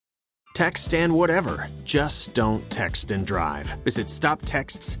Text and whatever. Just don't text and drive. Visit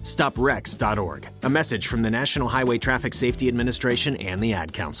StopTextsStopWrecks.org. A message from the National Highway Traffic Safety Administration and the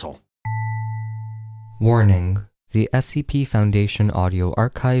Ad Council. Warning. The SCP Foundation audio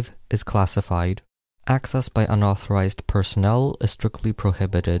archive is classified. Access by unauthorized personnel is strictly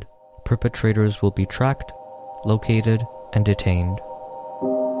prohibited. Perpetrators will be tracked, located, and detained.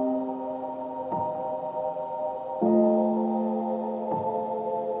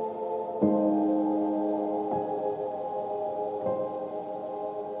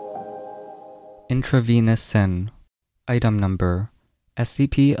 Intravenous Sin. Item Number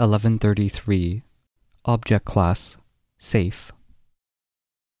SCP-1133. Object Class Safe.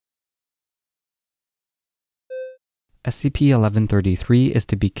 SCP-1133 is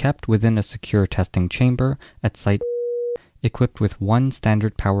to be kept within a secure testing chamber at Site equipped with one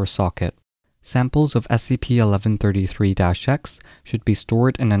standard power socket. Samples of SCP-1133-X should be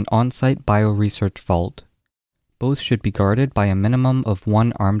stored in an on-site bioresearch vault. Both should be guarded by a minimum of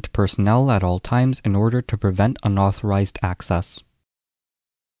one armed personnel at all times in order to prevent unauthorized access.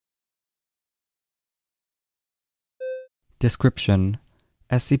 Description: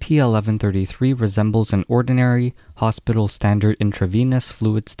 SCP-1133 resembles an ordinary, hospital-standard intravenous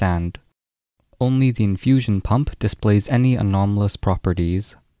fluid stand. Only the infusion pump displays any anomalous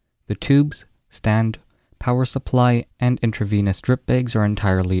properties. The tubes, stand, power supply, and intravenous drip bags are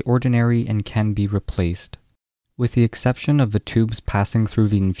entirely ordinary and can be replaced. With the exception of the tubes passing through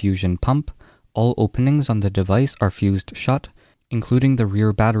the infusion pump, all openings on the device are fused shut, including the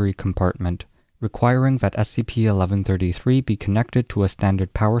rear battery compartment, requiring that SCP-1133 be connected to a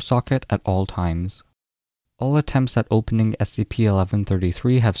standard power socket at all times. All attempts at opening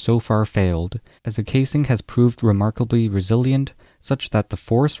SCP-1133 have so far failed, as the casing has proved remarkably resilient, such that the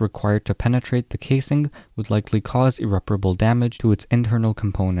force required to penetrate the casing would likely cause irreparable damage to its internal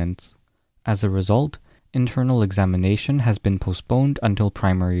components. As a result, internal examination has been postponed until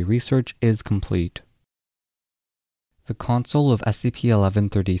primary research is complete. The console of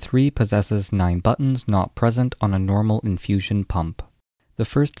SCP-1133 possesses 9 buttons not present on a normal infusion pump. The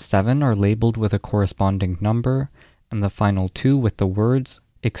first 7 are labeled with a corresponding number, and the final 2 with the words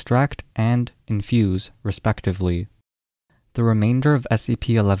extract and infuse, respectively. The remainder of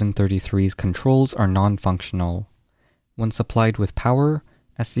SCP-1133's controls are non-functional. When supplied with power,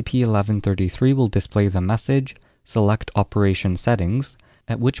 SCP-1133 will display the message, Select Operation Settings,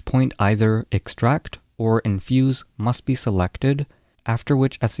 at which point either Extract or Infuse must be selected, after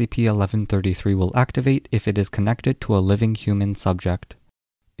which SCP-1133 will activate if it is connected to a living human subject.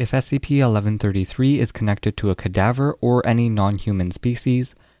 If SCP-1133 is connected to a cadaver or any non-human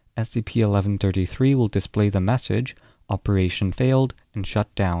species, SCP-1133 will display the message, Operation Failed, and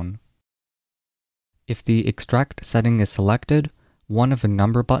shut down. If the Extract setting is selected, one of the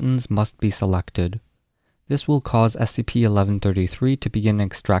number buttons must be selected. This will cause SCP-1133 to begin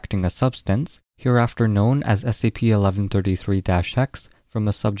extracting a substance, hereafter known as SCP-1133-X, from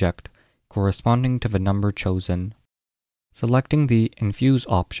the subject, corresponding to the number chosen. Selecting the Infuse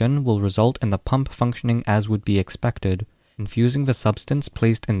option will result in the pump functioning as would be expected, infusing the substance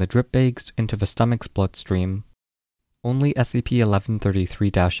placed in the drip bags into the stomach's bloodstream. Only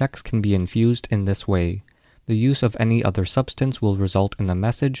SCP-1133-X can be infused in this way. The use of any other substance will result in the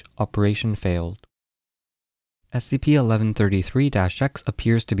message, Operation Failed. SCP-1133-X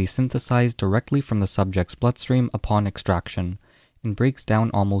appears to be synthesized directly from the subject's bloodstream upon extraction, and breaks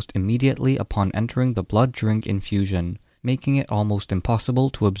down almost immediately upon entering the blood during infusion, making it almost impossible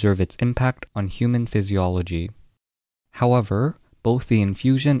to observe its impact on human physiology. However, both the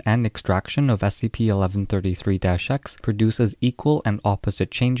infusion and extraction of SCP-1133-X produces equal and opposite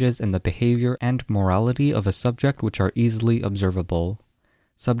changes in the behavior and morality of a subject which are easily observable.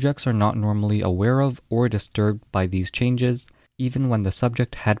 Subjects are not normally aware of or disturbed by these changes, even when the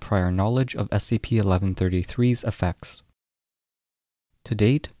subject had prior knowledge of SCP-1133's effects. To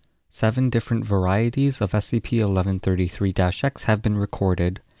date, 7 different varieties of SCP-1133-X have been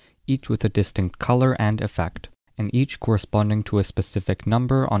recorded, each with a distinct color and effect, and each corresponding to a specific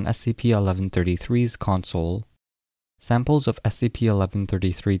number on SCP-1133's console. Samples of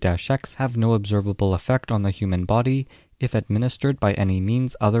SCP-1133-X have no observable effect on the human body if administered by any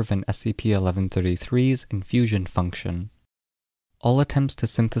means other than SCP-1133's infusion function. All attempts to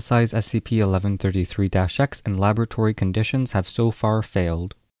synthesize SCP-1133-X in laboratory conditions have so far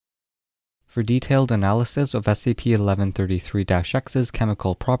failed. For detailed analysis of SCP-1133-X's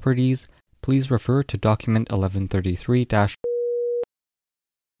chemical properties, please refer to Document 1133-.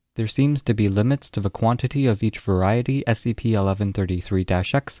 There seems to be limits to the quantity of each variety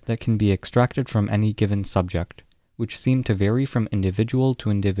SCP-1133-X that can be extracted from any given subject, which seem to vary from individual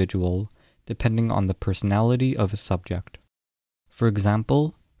to individual, depending on the personality of a subject. For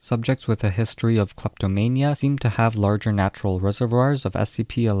example, subjects with a history of kleptomania seem to have larger natural reservoirs of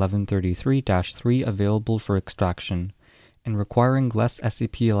SCP-1133-3 available for extraction, and requiring less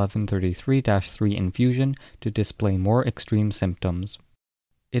SCP-1133-3 infusion to display more extreme symptoms.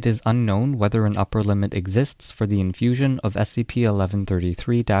 It is unknown whether an upper limit exists for the infusion of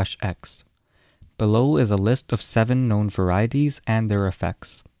SCP-1133-X. Below is a list of 7 known varieties and their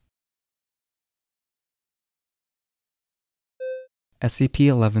effects.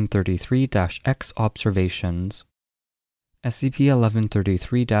 SCP-1133-X Observations.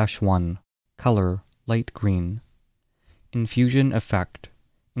 SCP-1133-1 Color Light green. Infusion effect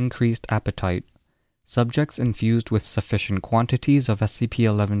Increased appetite. Subjects infused with sufficient quantities of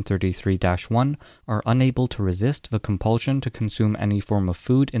SCP-1133-1 are unable to resist the compulsion to consume any form of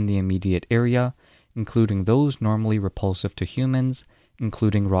food in the immediate area, including those normally repulsive to humans,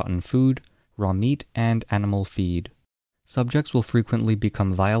 including rotten food, raw meat, and animal feed. Subjects will frequently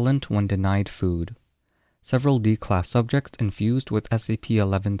become violent when denied food. Several D-Class subjects infused with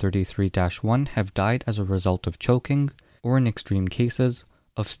SCP-1133-1 have died as a result of choking, or in extreme cases,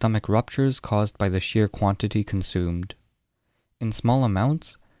 of stomach ruptures caused by the sheer quantity consumed. In small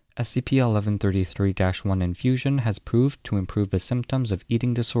amounts, SCP-1133-1 infusion has proved to improve the symptoms of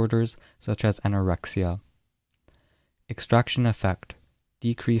eating disorders such as anorexia. Extraction effect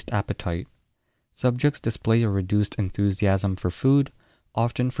Decreased appetite. Subjects display a reduced enthusiasm for food,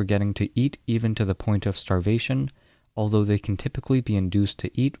 often forgetting to eat even to the point of starvation, although they can typically be induced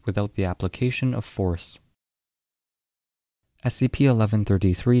to eat without the application of force.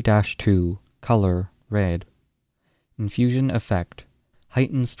 SCP-1133-2 Color Red. Infusion effect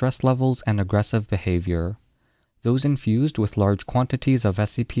Heightened stress levels and aggressive behavior. Those infused with large quantities of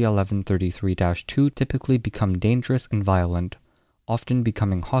SCP-1133-2 typically become dangerous and violent, often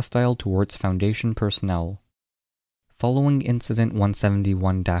becoming hostile towards Foundation personnel. Following Incident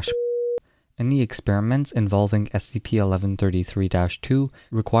 171- any experiments involving SCP-1133-2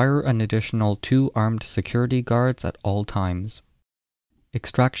 require an additional 2 armed security guards at all times.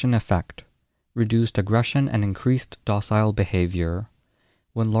 Extraction effect Reduced aggression and increased docile behavior.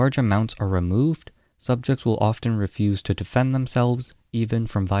 When large amounts are removed, subjects will often refuse to defend themselves, even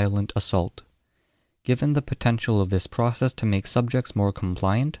from violent assault. Given the potential of this process to make subjects more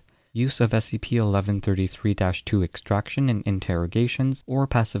compliant, use of SCP-1133-2 extraction in interrogations or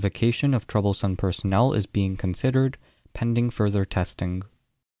pacification of troublesome personnel is being considered, pending further testing.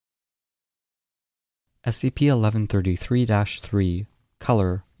 SCP-1133-3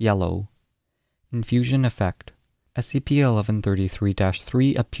 Color Yellow. Infusion effect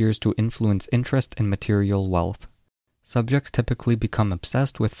SCP-1133-3 appears to influence interest in material wealth. Subjects typically become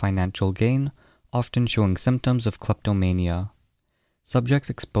obsessed with financial gain, often showing symptoms of kleptomania. Subjects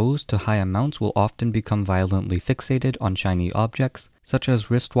exposed to high amounts will often become violently fixated on shiny objects, such as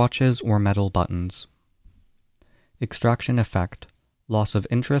wristwatches or metal buttons. Extraction effect Loss of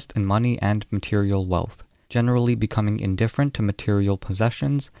interest in money and material wealth, generally becoming indifferent to material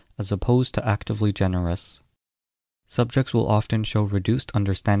possessions as opposed to actively generous. Subjects will often show reduced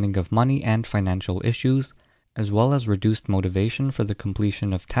understanding of money and financial issues, as well as reduced motivation for the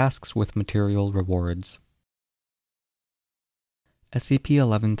completion of tasks with material rewards.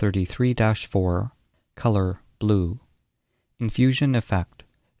 SCP-1133-4 Color Blue. Infusion effect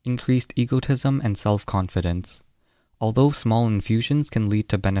Increased egotism and self-confidence. Although small infusions can lead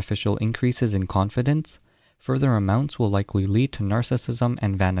to beneficial increases in confidence, further amounts will likely lead to narcissism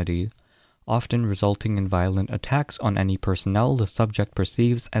and vanity, often resulting in violent attacks on any personnel the subject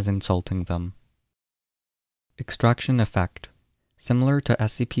perceives as insulting them. Extraction effect Similar to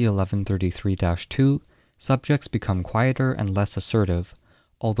SCP-1133-2, subjects become quieter and less assertive,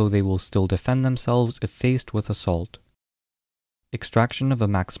 although they will still defend themselves if faced with assault. Extraction of a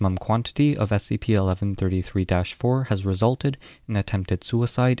maximum quantity of SCP-1133-4 has resulted in attempted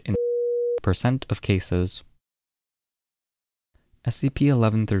suicide in % of cases.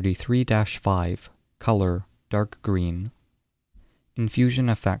 SCP-1133-5 Color Dark green. Infusion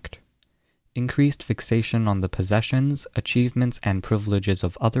effect Increased fixation on the possessions, achievements, and privileges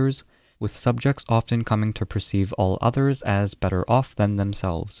of others, with subjects often coming to perceive all others as better off than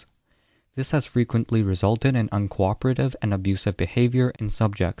themselves. This has frequently resulted in uncooperative and abusive behavior in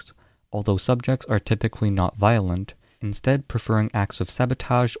subjects, although subjects are typically not violent, instead preferring acts of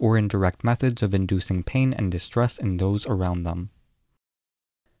sabotage or indirect methods of inducing pain and distress in those around them.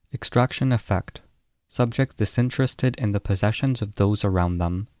 Extraction effect Subjects disinterested in the possessions of those around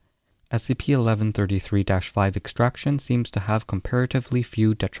them. SCP-1133-5 extraction seems to have comparatively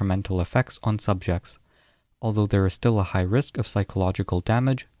few detrimental effects on subjects, although there is still a high risk of psychological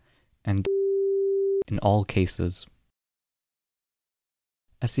damage and in all cases.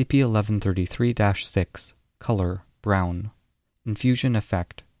 SCP-1133-6 Color Brown. Infusion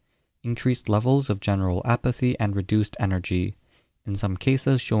effect: increased levels of general apathy and reduced energy, in some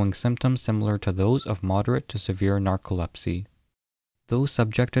cases showing symptoms similar to those of moderate to severe narcolepsy. Those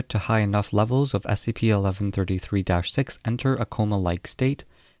subjected to high enough levels of SCP-1133-6 enter a coma-like state,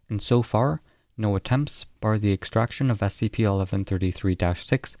 and so far, no attempts, bar the extraction of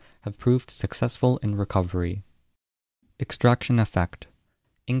SCP-1133-6, have proved successful in recovery. Extraction effect: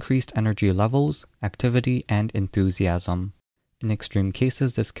 increased energy levels, activity, and enthusiasm. In extreme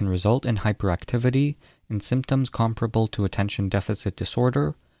cases, this can result in hyperactivity and symptoms comparable to attention deficit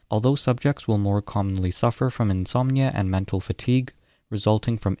disorder, although subjects will more commonly suffer from insomnia and mental fatigue,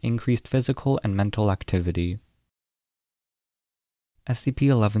 resulting from increased physical and mental activity.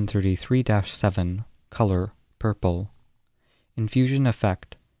 SCP-1133-7 Color Purple. Infusion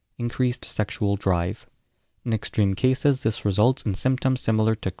effect: increased sexual drive. In extreme cases, this results in symptoms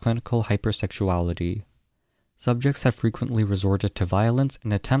similar to clinical hypersexuality. Subjects have frequently resorted to violence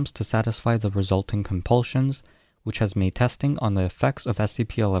in attempts to satisfy the resulting compulsions, which has made testing on the effects of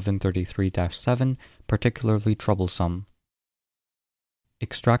SCP-1133-7 particularly troublesome.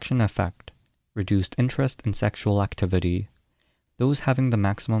 Extraction effect: reduced interest in sexual activity. Those having the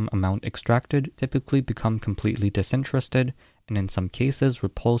maximum amount extracted typically become completely disinterested and in some cases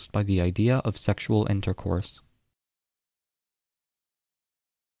repulsed by the idea of sexual intercourse.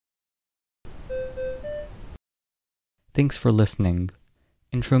 Thanks for listening.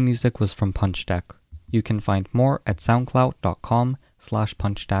 Intro music was from Punch Deck. You can find more at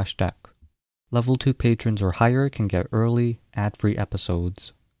soundcloud.com/punch-deck. Level 2 patrons or higher can get early, ad-free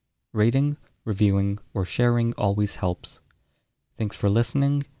episodes. Rating, reviewing, or sharing always helps. Thanks for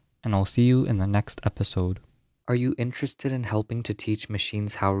listening, and I'll see you in the next episode. Are you interested in helping to teach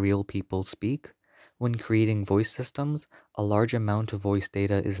machines how real people speak? When creating voice systems, a large amount of voice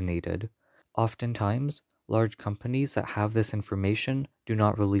data is needed. Oftentimes, large companies that have this information do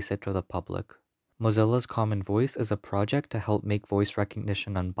not release it to the public. Mozilla's Common Voice is a project to help make voice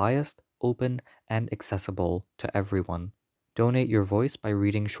recognition unbiased, open, and accessible to everyone. Donate your voice by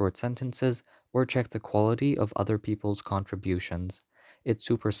reading short sentences or check the quality of other people's contributions. It's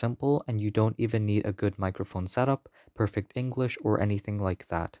super simple and you don't even need a good microphone setup, perfect English, or anything like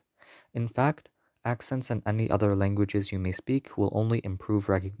that. In fact, accents and any other languages you may speak will only improve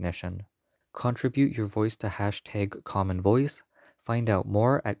recognition. Contribute your voice to #CommonVoice. Find out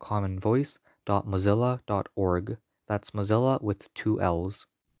more at commonvoice.mozilla.org. That's Mozilla with 2 L's.